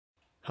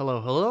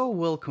Hello,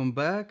 welcome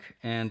back,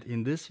 and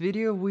in this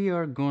video we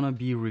are gonna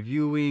be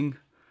reviewing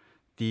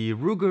the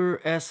Ruger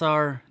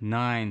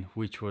SR9,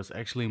 which was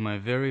actually my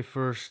very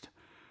first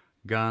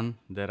gun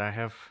that I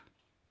have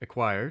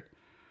acquired.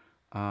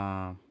 It's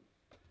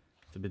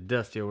a bit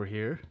dusty over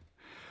here.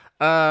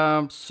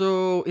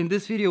 So in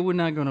this video we're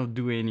not gonna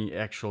do any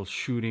actual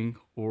shooting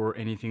or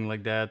anything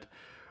like that.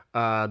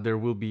 There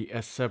will be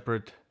a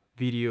separate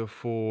video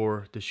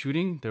for the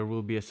shooting, there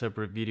will be a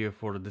separate video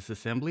for the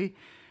disassembly.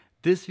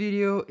 This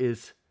video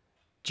is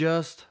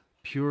just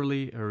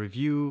purely a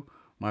review,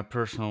 my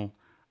personal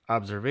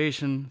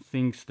observation,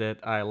 things that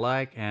I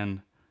like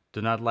and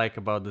do not like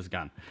about this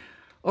gun.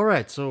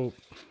 Alright, so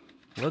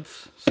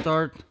let's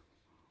start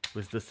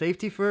with the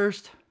safety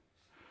first.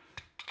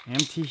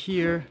 Empty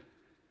here,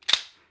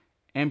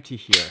 empty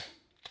here.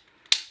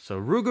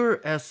 So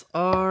Ruger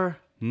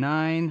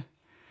SR9,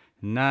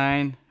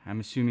 I'm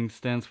assuming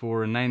stands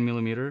for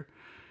 9mm.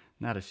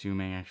 Not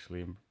assuming,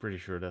 actually, I'm pretty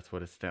sure that's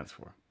what it stands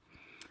for.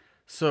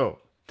 So,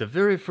 the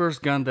very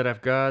first gun that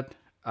I've got,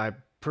 I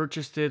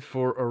purchased it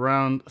for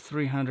around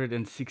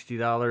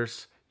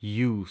 $360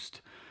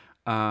 used.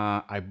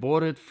 I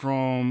bought it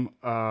from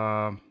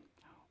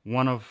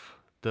one of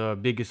the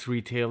biggest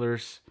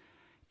retailers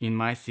in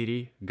my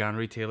city, gun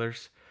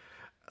retailers.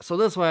 So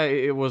that's why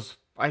it was,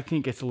 I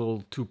think it's a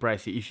little too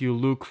pricey. If you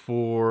look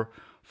for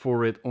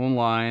it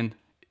online,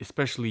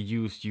 especially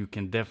used, you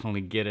can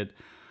definitely get it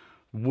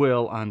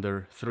well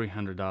under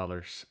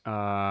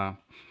 $300.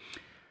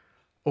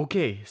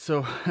 Okay,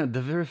 so the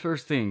very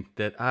first thing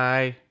that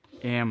I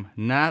am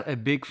not a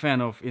big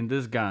fan of in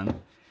this gun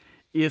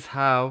is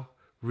how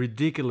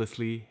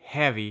ridiculously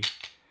heavy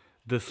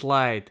the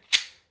slide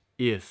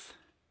is.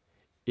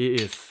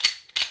 It is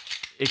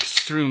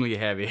extremely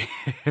heavy.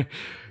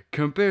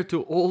 Compared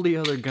to all the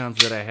other guns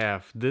that I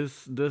have,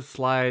 this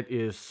slide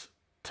is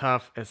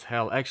tough as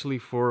hell. Actually,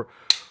 for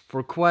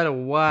quite a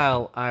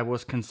while I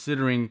was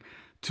considering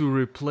to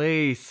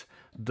replace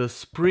the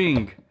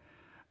spring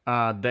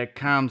that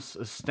comes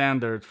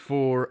standard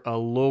for a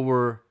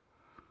lower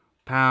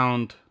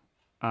pound,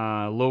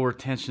 lower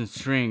tension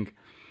string,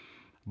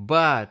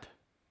 but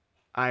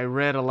I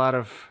read a lot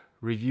of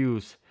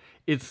reviews.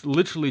 It's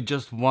literally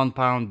just 1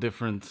 pound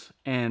difference,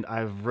 and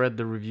I've read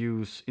the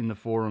reviews in the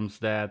forums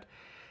that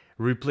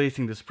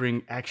replacing the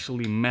spring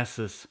actually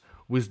messes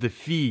with the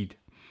feed.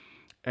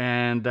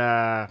 And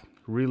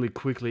really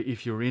quickly,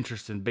 if you're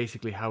interested,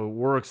 basically how it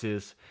works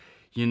is,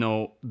 you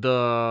know,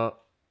 the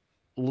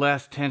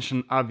less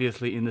tension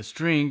obviously in the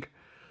string,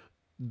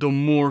 the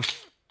more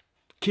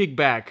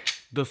kickback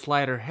the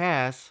slider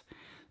has,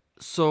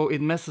 so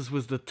it messes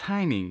with the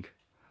timing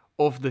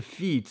of the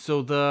feed.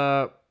 So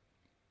the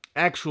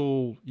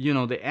actual, you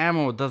know, the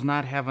ammo does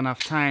not have enough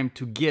time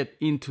to get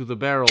into the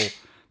barrel,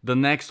 the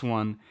next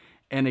one,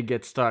 and it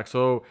gets stuck.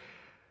 So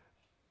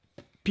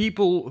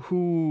people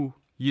who,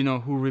 you know,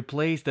 who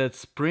replace that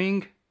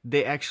spring,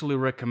 they actually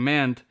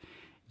recommend,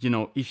 you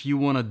know, if you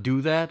want to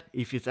do that,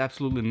 if it's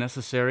absolutely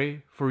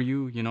necessary for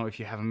you, you know, if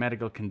you have a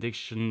medical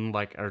condition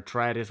like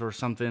arthritis or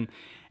something,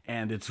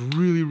 and it's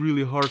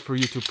really hard for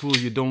you to pull,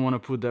 you don't want to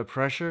put that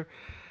pressure.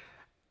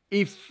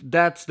 If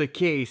that's the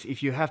case,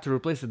 if you have to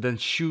replace it, then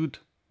shoot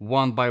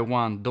one by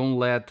one. Don't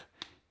let,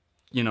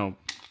 you know,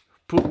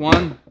 put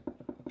one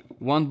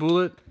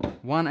bullet,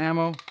 one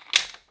ammo,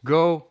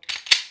 go,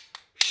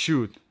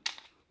 shoot,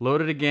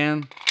 load it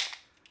again,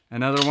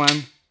 another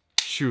one,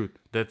 shoot.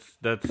 That's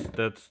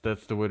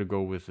the way to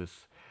go with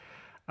this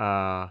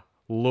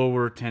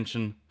lower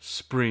tension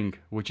spring,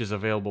 which is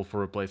available for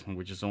replacement,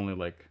 which is only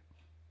like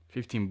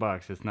 15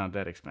 bucks. It's not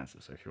that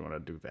expensive, so if you want to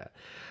do that.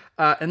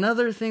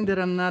 Another thing that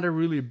I'm not a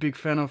really big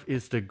fan of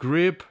is the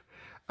grip.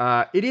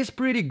 It is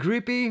pretty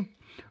grippy,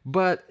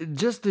 but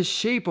just the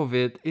shape of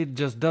it, it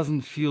just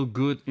doesn't feel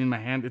good in my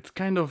hand. It's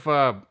kind of,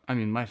 I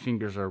mean, my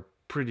fingers are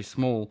pretty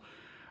small.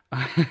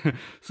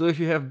 So if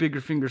you have bigger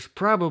fingers,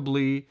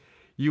 probably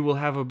you will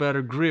have a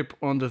better grip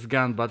on this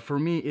gun, but for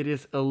me it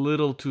is a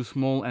little too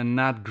small and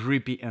not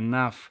grippy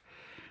enough.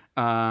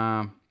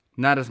 Not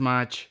as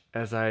much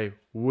as I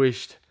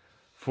wished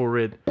for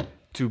it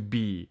to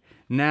be.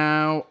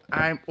 Now,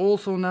 I'm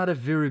also not a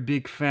very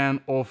big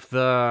fan of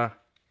the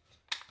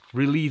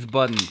release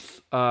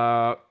buttons.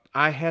 I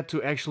had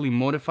to actually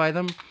modify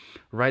them.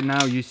 Right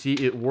now you see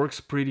it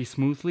works pretty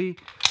smoothly.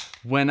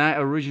 When I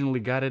originally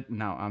got it,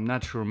 now I'm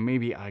not sure,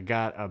 maybe I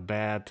got a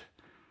bad,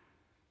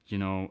 you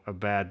know, a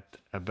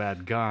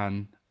bad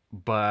gun,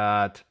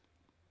 but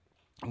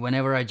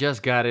whenever I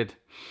just got it,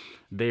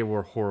 they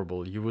were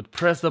horrible. You would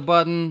press the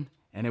button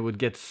and it would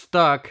get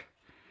stuck,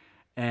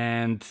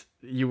 and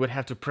you would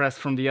have to press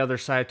from the other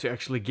side to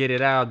actually get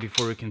it out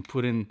before you can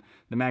put in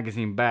the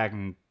magazine back.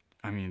 And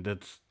I mean,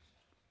 that's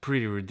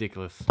pretty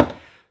ridiculous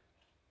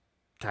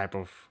type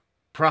of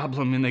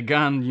problem in a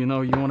gun. You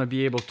know, you want to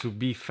be able to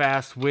be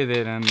fast with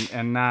it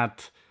and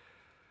not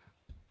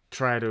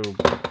try to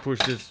push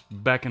this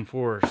back and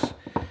forth.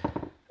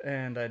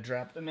 And I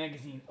dropped the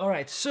magazine.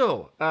 Alright,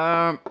 so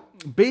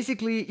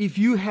basically, if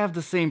you have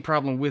the same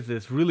problem with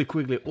this, really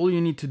quickly, all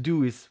you need to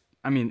do is,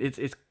 I mean,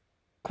 it's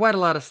quite a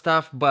lot of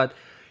stuff, but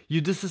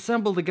You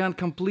disassemble the gun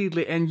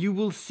completely, and you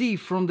will see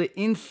from the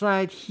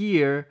inside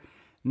here.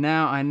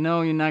 Now, I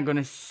know you're not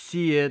gonna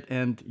see it,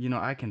 and you know,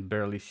 I can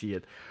barely see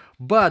it.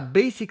 But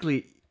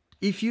basically,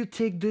 if you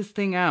take this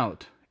thing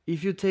out,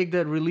 if you take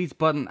that release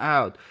button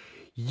out,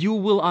 you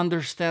will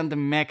understand the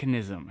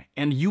mechanism,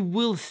 and you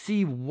will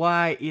see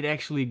why it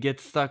actually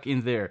gets stuck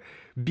in there,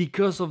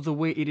 because of the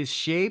way it is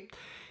shaped.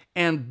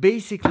 And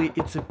basically,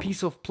 it's a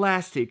piece of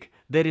plastic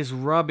that is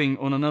rubbing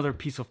on another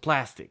piece of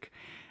plastic.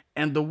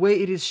 And the way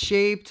it is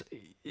shaped,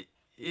 it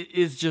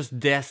is just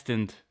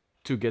destined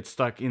to get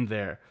stuck in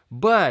there.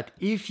 But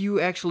if you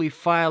actually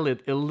file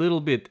it a little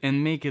bit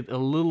and make it a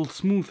little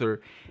smoother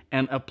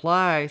and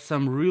apply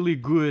some really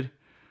good,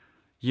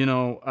 you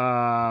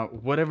know,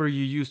 whatever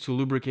you use to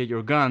lubricate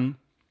your gun,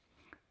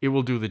 it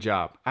will do the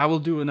job. I will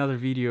do another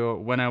video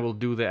when I will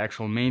do the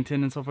actual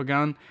maintenance of a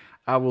gun.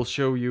 I will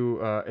show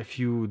you a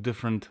few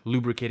different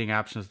lubricating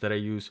options that I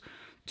use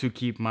to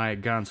keep my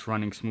guns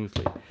running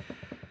smoothly.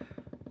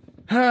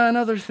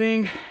 Another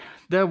thing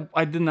that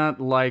I did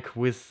not like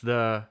with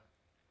the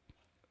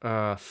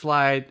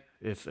slide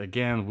is,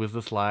 again, with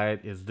the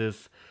slide, is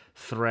this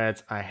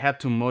threads. I had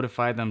to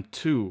modify them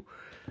too.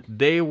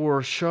 They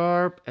were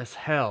sharp as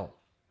hell.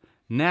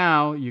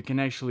 Now you can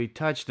actually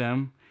touch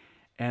them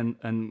and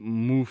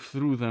move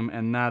through them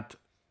and not,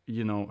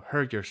 you know,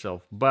 hurt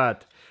yourself.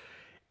 But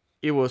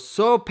it was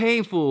so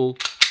painful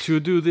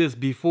to do this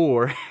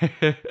before.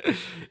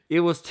 It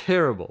was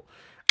terrible.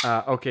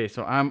 Okay,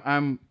 so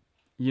I'm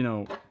you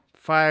know,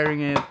 firing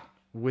it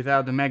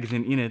without the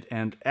magazine in it,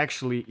 and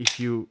actually,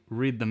 if you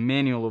read the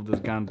manual of this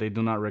gun, they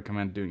do not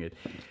recommend doing it.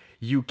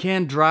 You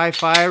can dry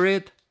fire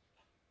it,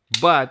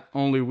 but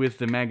only with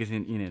the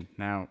magazine in it.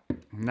 Now,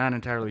 I'm not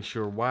entirely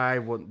sure why,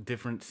 what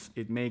difference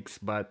it makes,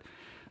 but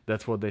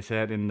that's what they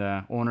said in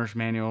the owner's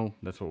manual.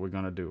 That's what we're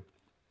gonna do.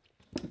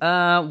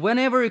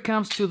 Whenever it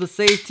comes to the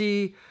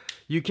safety,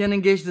 you can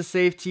engage the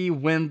safety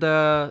when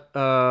the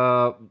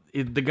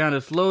gun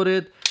is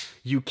loaded.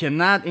 You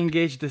cannot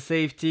engage the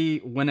safety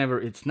whenever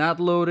it's not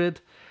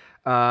loaded.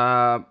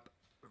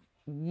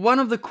 One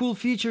of the cool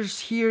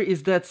features here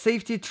is that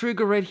safety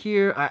trigger right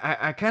here.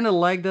 I kind of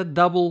like that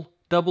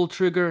double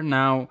trigger.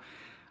 Now,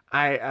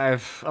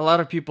 I've a lot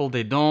of people,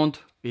 they don't.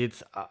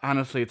 It's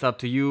honestly, it's up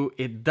to you.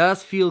 It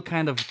does feel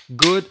kind of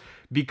good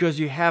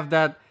because you have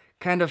that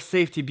kind of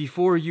safety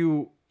before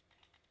you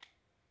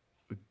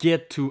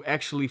get to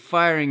actually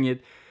firing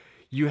it.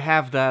 You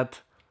have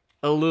that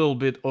a little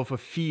bit of a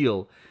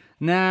feel.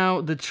 Now,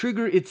 the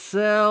trigger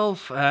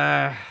itself,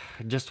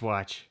 just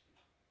watch.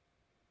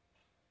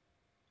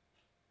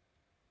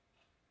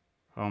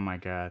 Oh my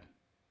god.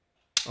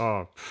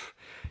 Oh,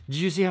 did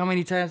you see how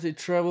many times it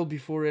traveled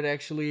before it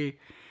actually...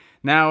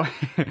 Now,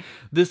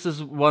 this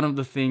is one of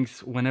the things,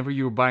 whenever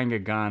you're buying a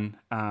gun,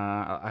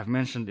 I've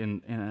mentioned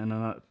in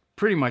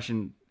pretty much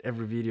in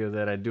every video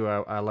that I do,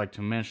 I like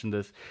to mention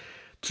this.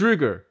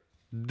 Trigger,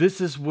 this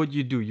is what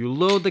you do. You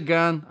load the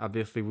gun,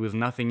 obviously with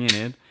nothing in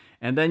it,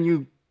 and then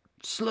you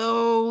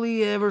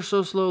slowly, ever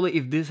so slowly,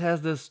 if this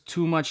has this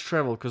too much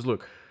travel, because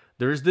look,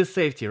 there's this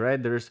safety,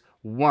 right? There's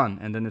 1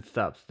 and then it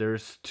stops.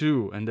 There's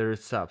 2 and there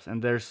it stops.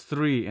 And there's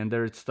 3 and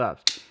there it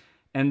stops.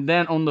 And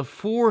then on the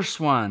 4th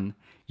one,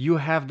 you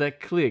have that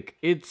click.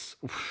 It's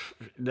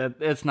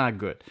that's not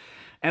good.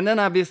 And then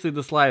obviously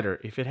the slider,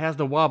 if it has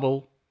the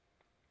wobble,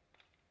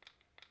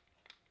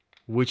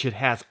 which it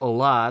has a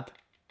lot.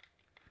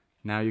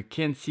 Now you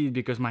can't see it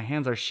because my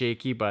hands are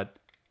shaky, but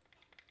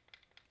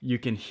you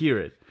can hear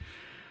it.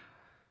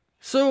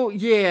 So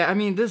yeah, I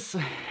mean, this,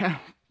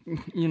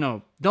 you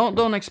know,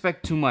 don't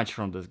expect too much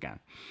from this gun.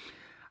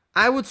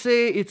 I would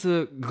say it's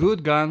a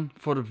good gun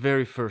for the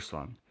very first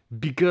one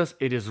because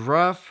it is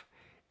rough,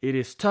 it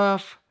is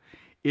tough,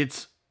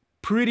 it's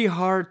pretty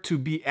hard to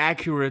be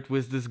accurate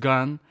with this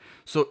gun.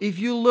 So if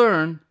you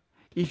learn,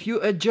 if you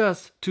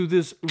adjust to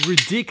this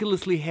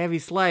ridiculously heavy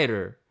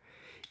slider,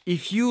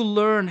 if you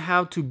learn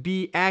how to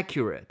be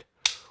accurate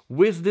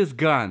with this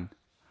gun,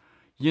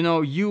 you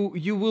know,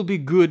 you will be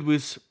good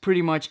with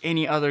pretty much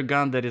any other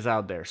gun that is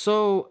out there.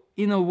 So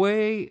in a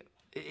way,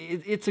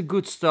 it's a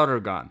good starter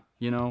gun,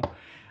 you know.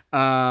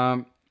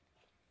 9mm,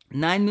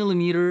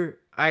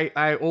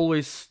 I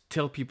always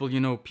tell people, you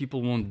know,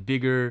 people want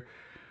bigger,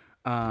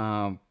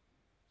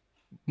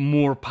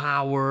 more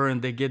power,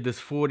 and they get this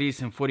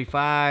 40s and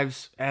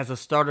 45s as a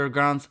starter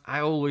guns.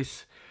 I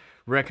always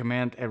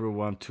recommend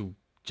everyone to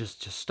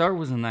just start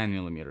with a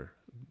 9mm.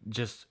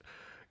 Just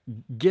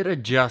get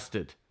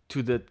adjusted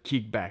to that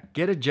kickback,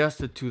 get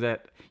adjusted to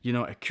that, you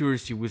know,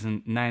 accuracy with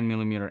a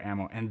 9mm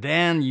ammo, and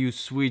then you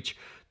switch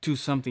to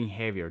something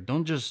heavier.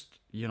 Don't just,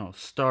 you know,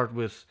 start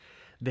with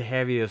the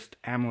heaviest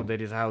ammo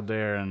that is out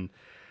there. And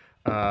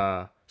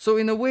so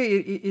in a way,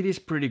 it is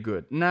pretty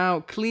good. Now,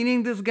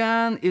 cleaning this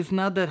gun is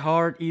not that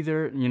hard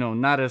either, you know,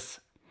 not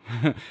as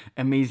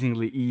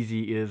amazingly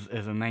easy as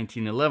a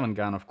 1911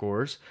 gun, of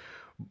course.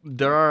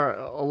 There are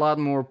a lot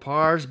more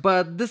parts,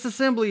 but this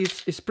assembly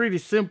is pretty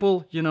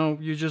simple. You know,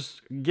 you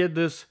just get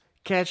this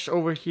catch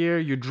over here,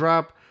 you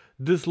drop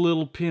this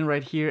little pin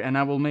right here, and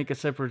I will make a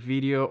separate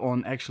video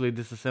on actually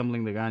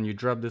disassembling the gun. You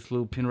drop this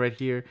little pin right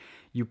here,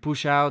 you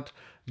push out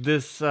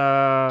this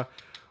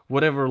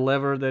whatever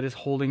lever that is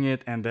holding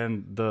it, and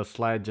then the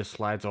slide just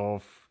slides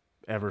off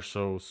ever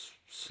so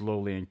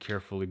slowly and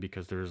carefully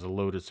because there's a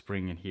loaded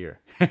spring in here.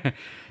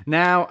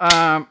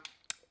 Now,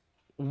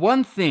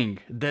 one thing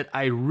that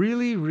I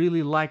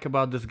really like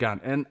about this gun,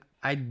 and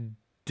I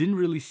didn't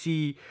really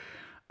see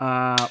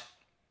that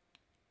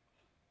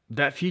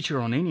feature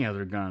on any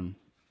other gun,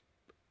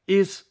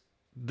 is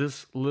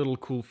this little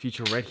cool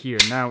feature right here.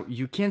 Now,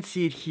 you can't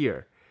see it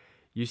here.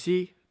 You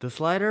see the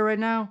slider right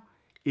now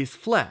is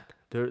flat.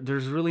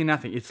 There's really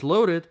nothing. It's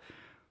loaded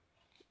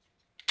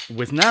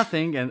with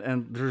nothing,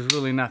 and there's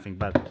really nothing.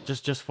 But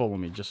just follow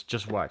me.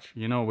 Just watch.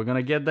 You know, we're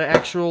gonna get the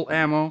actual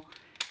ammo,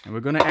 and we're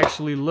gonna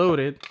actually load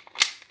it,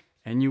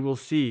 and you will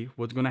see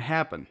what's gonna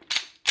happen.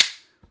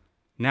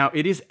 Now,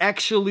 it is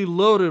actually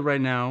loaded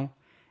right now,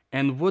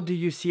 and what do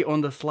you see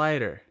on the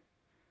slider?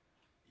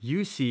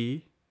 You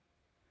see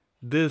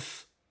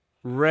this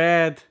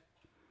red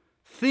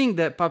thing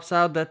that pops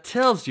out that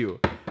tells you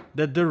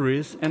that there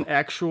is an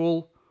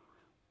actual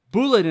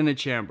bullet in a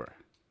chamber,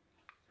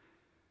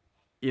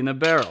 in a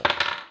barrel.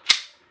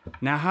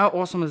 Now, how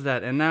awesome is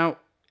that? And now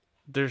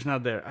there's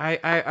not there.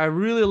 I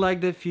really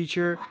like that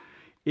feature.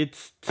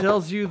 It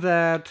tells you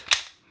that,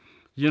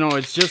 you know,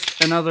 it's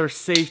just another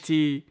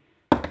safety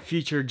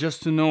feature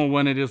just to know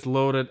when it is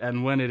loaded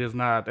and when it is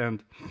not.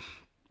 And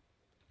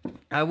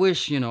I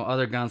wish, you know,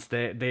 other guns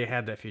they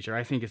had that feature.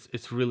 I think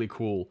it's really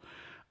cool.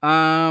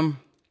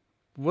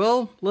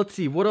 Well, let's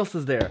see, what else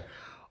is there?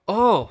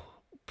 Oh,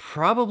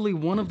 probably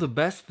one of the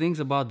best things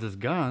about this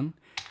gun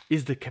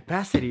is the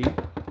capacity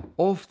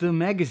of the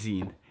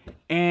magazine.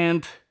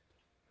 And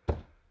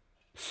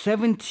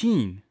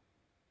 17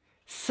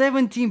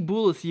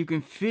 bullets you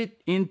can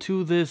fit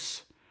into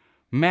this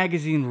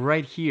magazine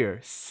right here.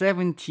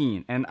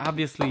 17. And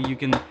obviously you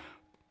can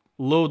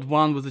load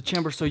one with the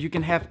chamber, so you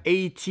can have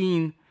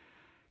 18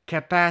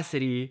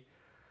 capacity.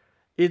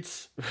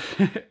 It's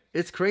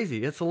it's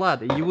crazy. It's a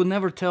lot. You would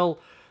never tell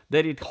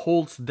that it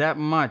holds that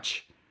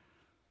much,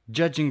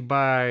 judging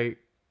by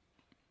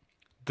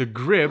the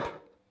grip,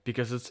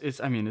 because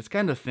it's I mean, it's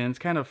kind of thin, it's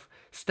kind of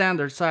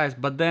standard size,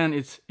 but then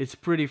it's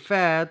pretty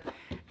fat,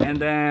 and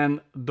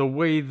then the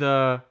way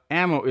the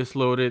ammo is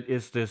loaded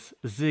is this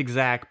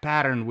zigzag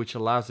pattern, which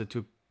allows it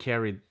to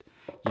carry,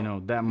 you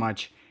know, that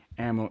much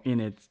ammo in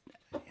it.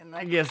 And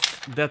I guess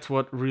that's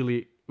what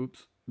really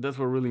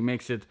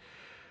makes it,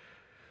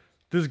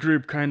 this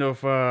grip kind of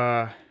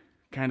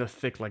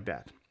thick like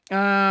that.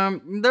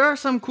 There are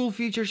some cool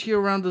features here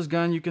around this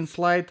gun. You can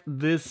slide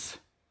this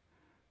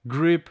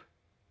grip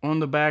on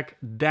the back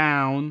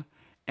down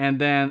and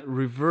then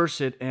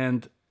reverse it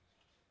and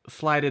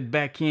slide it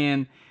back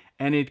in,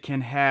 and it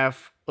can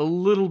have a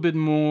little bit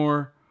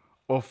more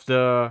of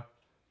the,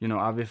 you know,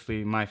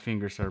 obviously my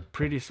fingers are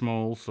pretty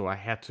small, so I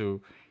had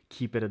to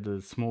keep it at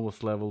the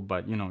smallest level,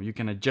 but you know, you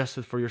can adjust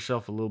it for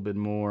yourself a little bit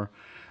more.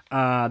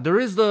 There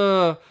is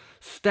the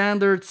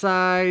standard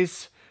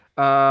size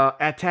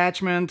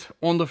attachment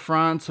on the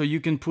front, so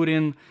you can put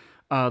in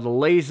the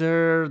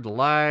laser, the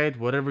light,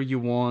 whatever you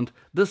want.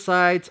 The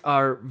sides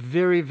are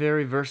very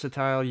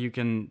versatile. You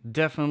can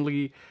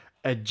definitely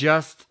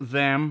adjust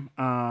them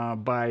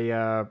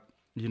by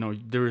you know,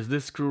 there is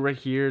this screw right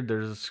here.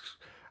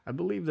 I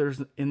believe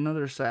there's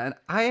another side.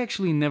 I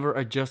actually never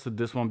adjusted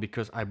this one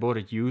because I bought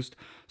it used,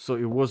 so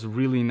it was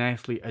really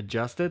nicely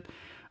adjusted.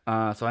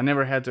 So I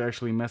never had to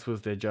actually mess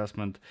with the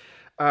adjustment.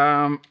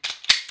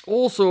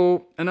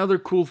 Also, another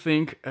cool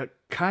thing,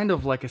 kind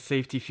of like a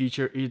safety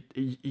feature,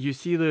 you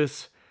see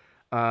this,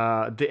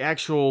 the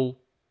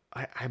actual,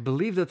 I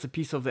believe that's a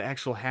piece of the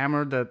actual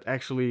hammer that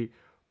actually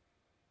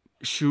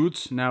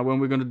shoots. Now, when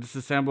we're going to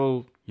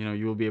disassemble, you know,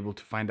 you will be able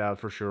to find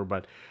out for sure,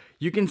 but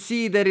you can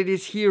see that it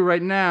is here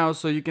right now,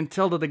 so you can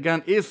tell that the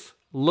gun is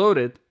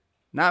loaded,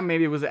 not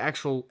maybe with the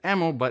actual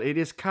ammo, but it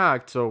is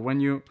cocked, so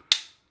when you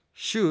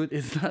shoot,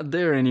 it's not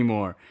there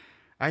anymore.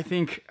 I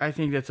think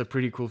that's a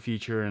pretty cool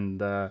feature,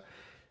 and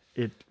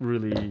it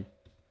really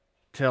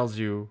tells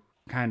you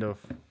kind of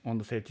on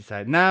the safety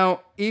side.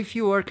 Now, if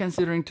you are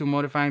considering to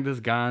modifying this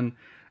gun,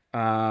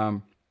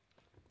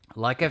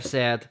 like I've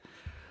said,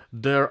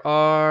 there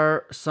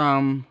are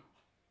some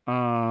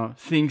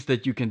things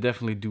that you can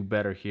definitely do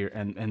better here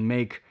and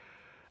make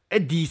a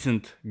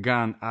decent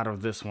gun out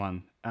of this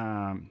one.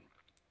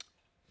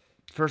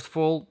 First of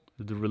all,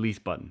 the release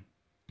button.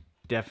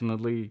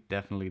 Definitely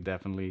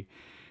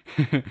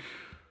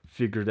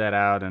figure that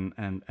out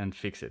and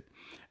fix it.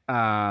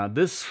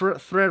 This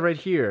thread right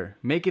here,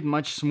 make it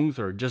much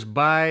smoother. Just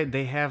buy,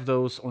 they have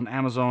those on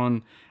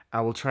Amazon.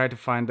 I will try to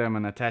find them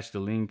and attach the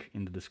link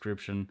in the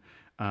description.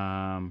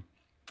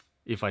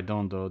 If I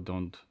don't, though,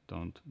 don't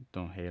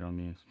hate on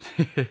me.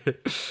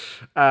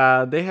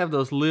 They have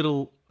those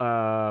little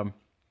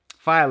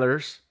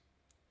filers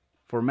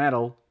for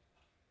metal.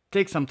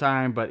 Take some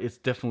time, but it's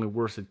definitely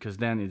worth it, because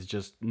then it's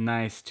just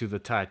nice to the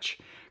touch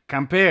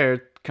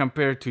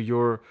compared to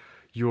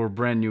your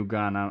brand new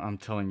gun. I'm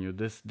telling you,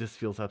 this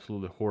feels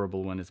absolutely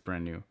horrible when it's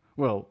brand new.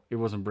 well, it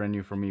wasn't brand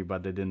new for me,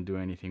 but they didn't do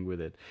anything with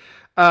it.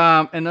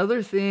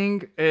 Another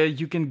thing,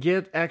 you can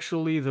get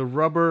actually the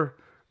rubber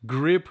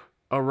grip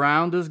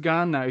around this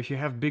gun. Now, if you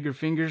have bigger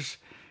fingers,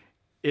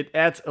 it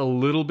adds a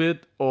little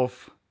bit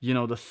of, you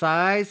know, the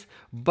size,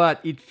 but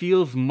it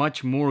feels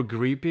much more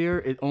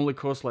grippier. It only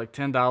costs like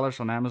 $10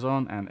 on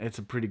Amazon, and it's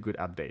a pretty good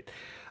update.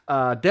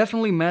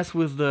 Definitely mess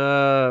with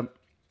the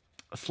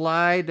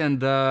slide and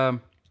the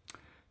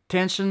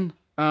tension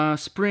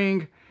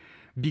spring,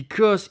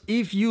 because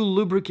if you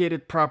lubricate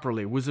it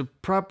properly with a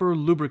proper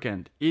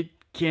lubricant, it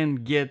can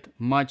get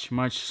much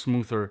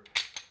smoother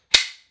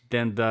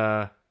than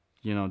the,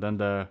 you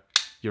know,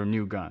 your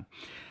new gun.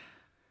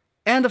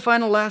 And the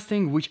final last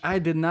thing, which I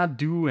did not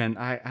do, and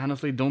I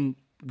honestly don't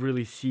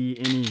really see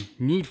any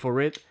need for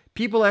it,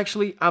 people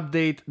actually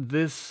update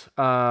this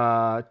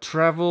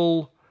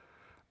travel,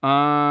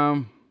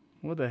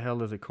 what the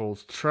hell is it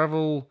called?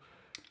 Travel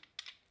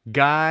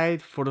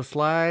guide for the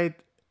slide,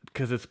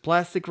 because it's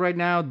plastic right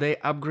now. They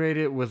upgrade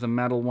it with a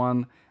metal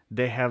one.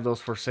 They have those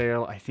for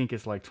sale. I think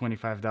it's like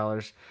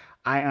 $25.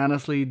 I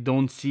honestly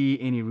don't see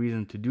any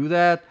reason to do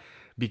that,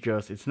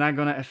 because it's not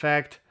gonna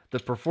affect the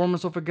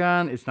performance of a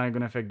gun. It's not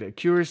gonna affect the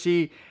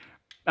accuracy.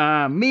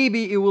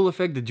 Maybe it will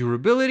affect the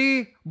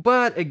durability,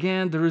 but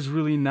again, there is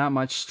really not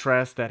much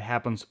stress that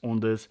happens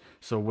on this.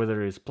 So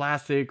whether it's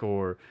plastic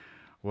or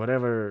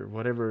whatever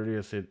it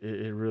is,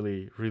 it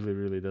really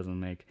doesn't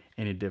make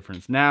any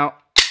difference. Now,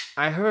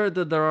 I heard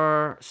that there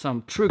are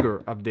some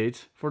trigger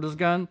updates for this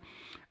gun.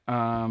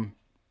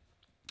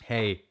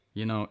 Hey,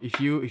 you know, if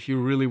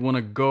you really want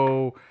to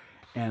go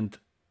and,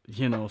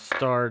 you know,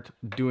 start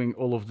doing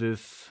all of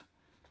this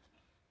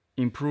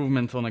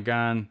improvements on a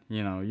gun,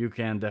 you know, you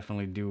can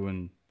definitely do,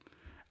 and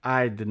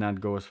I did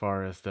not go as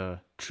far as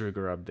the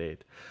trigger update.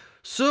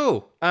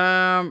 So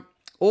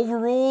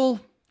overall,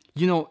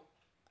 you know,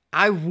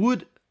 I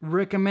would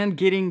recommend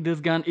getting this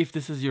gun if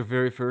this is your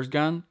very first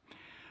gun.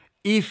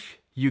 If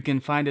you can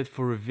find it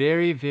for a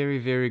very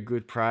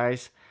good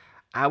price,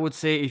 I would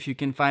say if you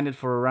can find it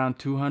for around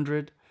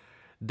 200,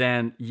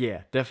 then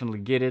yeah, definitely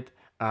get it.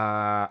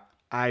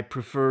 I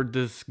prefer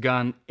this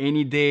gun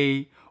any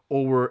day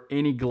over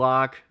any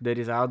Glock that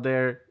is out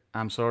there.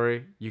 I'm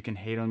sorry, you can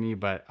hate on me,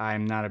 but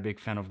I'm not a big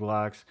fan of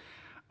Glocks.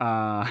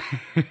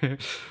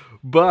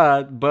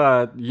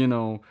 But you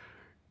know,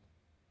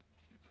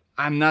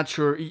 I'm not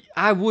sure.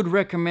 I would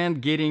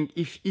recommend getting,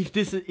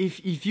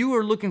 if you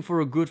are looking for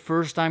a good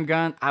first time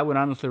gun, I would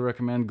honestly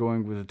recommend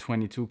going with a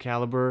 22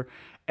 caliber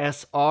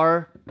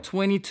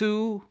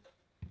SR9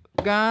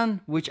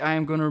 gun, which I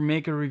am gonna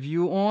make a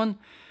review on.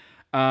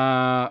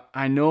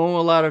 I know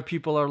a lot of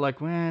people are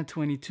like, well,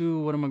 22,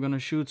 what am I gonna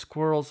shoot?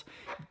 Squirrels?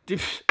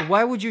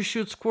 Why would you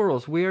shoot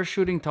squirrels? We are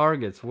shooting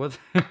targets. What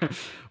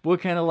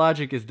what kind of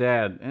logic is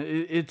that?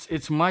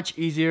 It's much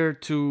easier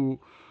to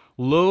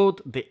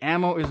load, the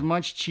ammo is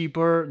much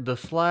cheaper, the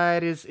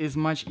slide is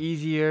much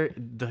easier,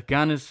 the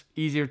gun is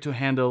easier to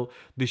handle,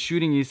 the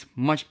shooting is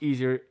much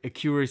easier,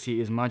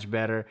 accuracy is much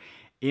better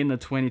in the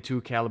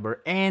 22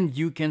 caliber, and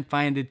you can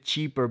find it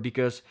cheaper,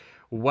 because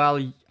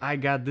while I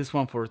got this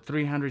one for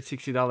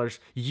 $360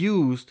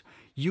 used,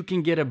 you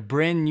can get a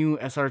brand new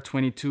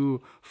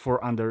SR22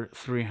 for under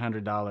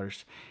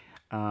 $300.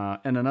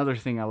 And another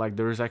thing I like,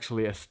 there is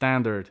actually a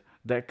standard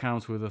that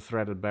comes with a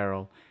threaded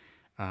barrel.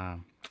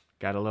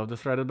 Gotta love the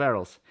threaded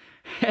barrels.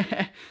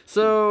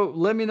 So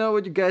let me know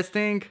what you guys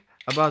think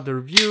about the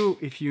review,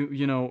 if you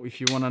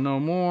want to know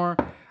more.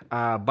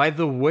 By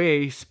the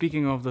way,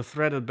 speaking of the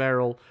threaded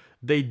barrel,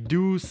 they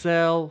do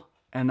sell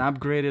an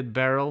upgraded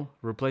barrel,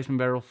 replacement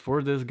barrel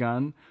for this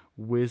gun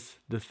with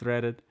the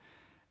threaded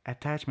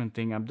attachment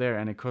thing up there,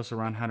 and it costs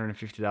around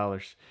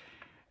 $150.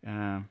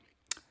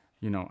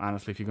 You know,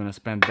 honestly, if you're gonna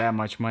spend that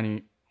much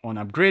money on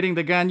upgrading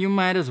the gun, you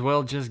might as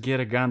well just get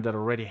a gun that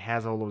already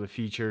has all of the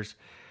features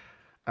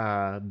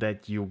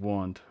that you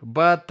want.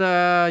 But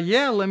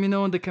yeah, let me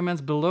know in the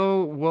comments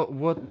below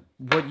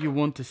what you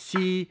want to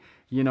see.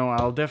 You know,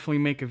 I'll definitely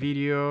make a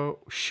video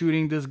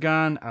shooting this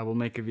gun. I will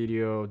make a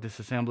video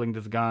disassembling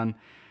this gun.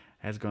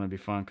 It's gonna be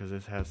fun because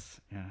it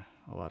has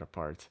a lot of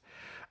parts.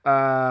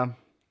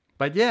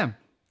 But yeah,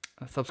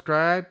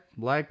 subscribe,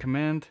 like,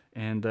 comment,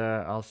 and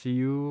I'll see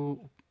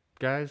you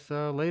guys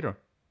later.